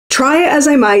Try as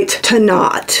I might to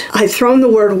not. I've thrown the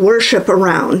word worship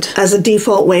around as a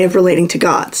default way of relating to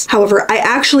gods. However, I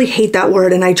actually hate that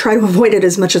word and I try to avoid it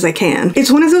as much as I can.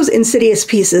 It's one of those insidious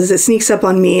pieces that sneaks up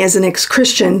on me as an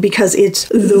ex-Christian because it's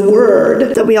the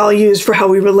word that we all use for how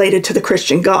we related to the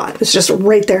Christian God. It's just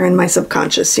right there in my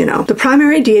subconscious, you know. The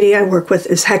primary deity I work with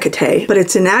is Hecate, but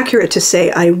it's inaccurate to say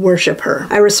I worship her.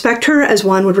 I respect her as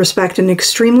one would respect an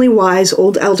extremely wise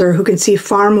old elder who can see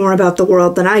far more about the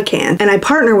world than I can, and I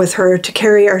partner with her to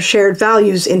carry our shared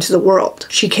values into the world.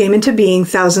 She came into being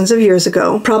thousands of years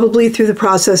ago, probably through the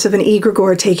process of an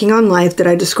egregore taking on life that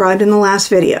I described in the last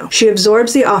video. She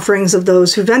absorbs the offerings of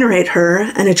those who venerate her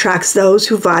and attracts those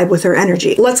who vibe with her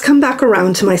energy. Let's come back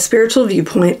around to my spiritual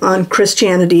viewpoint on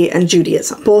Christianity and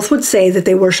Judaism. Both would say that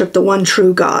they worship the one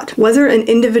true God. Whether an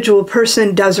individual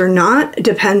person does or not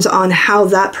depends on how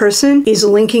that person is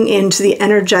linking into the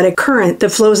energetic current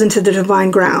that flows into the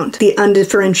divine ground, the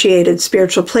undifferentiated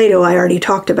spiritual Plato I already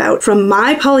talked about. From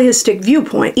my polyistic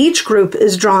viewpoint, each group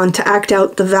is drawn to act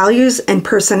out the values and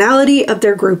personality of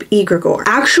their group egregore.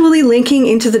 Actually linking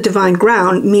into the divine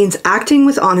ground means acting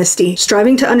with honesty,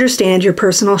 striving to understand your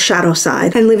personal shadow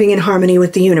side, and living in harmony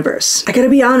with the universe. I gotta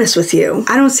be honest with you,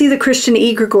 I don't see the Christian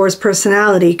egregore's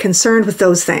personality concerned with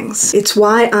those things. It's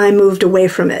why I moved away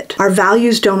from it. Our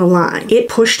values don't align. It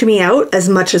pushed me out as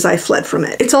much as I fled from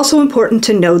it. It's also important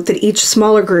to note that each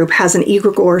smaller group has an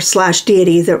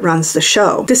egregore/deity that runs the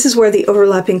show. This is where the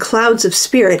overlapping clouds of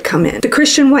spirit come in. The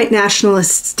Christian white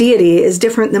nationalist's deity is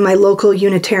different than my local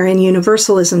Unitarian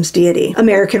Universalism's deity.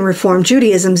 American Reformed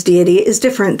Judaism's deity is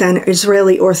different than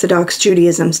Israeli Orthodox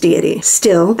Judaism's deity.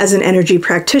 Still, as an energy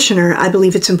practitioner, I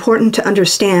believe it's important to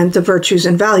understand the virtues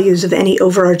and values of any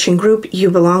overarching group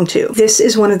you belong to. This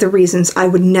is one of the reasons I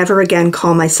would never again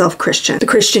call myself Christian. The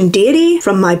Christian deity,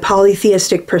 from my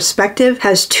polytheistic perspective,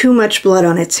 has too much blood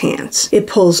on its hands. It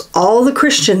pulls all the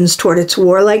Christians toward its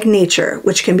warlike nature,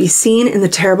 which can be seen in the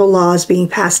terrible laws being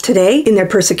passed today, in their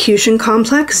persecution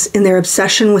complex, in their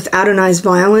obsession with Adonai's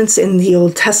violence in the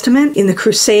Old Testament, in the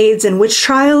Crusades and witch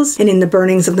trials, and in the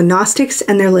burnings of the Gnostics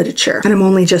and their literature. And I'm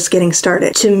only just getting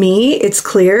started. To me, it's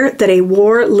clear that a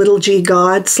war little g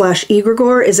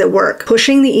god/egregore is at work,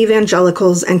 pushing the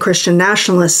evangelicals and Christian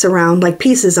nationalists around like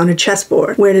pieces on a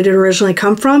chessboard. Where did it originally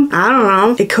come from? I don't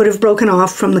know. It could have broken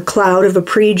off from the cloud of a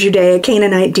pre-Judaic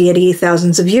Canaanite deity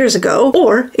thousands of years ago,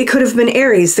 or it could have been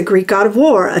Ares, the Greek god of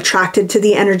war, attracted to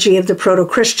the energy of the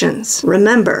proto-Christians.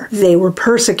 Remember, they were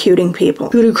persecuting people.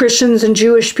 Who do Christians and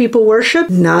Jewish people worship?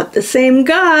 Not the same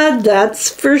God, that's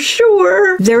for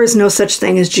sure. There is no such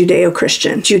thing as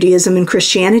Judeo-Christian. Judaism and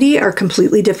Christianity are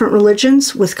completely different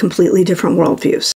religions with completely different worldviews.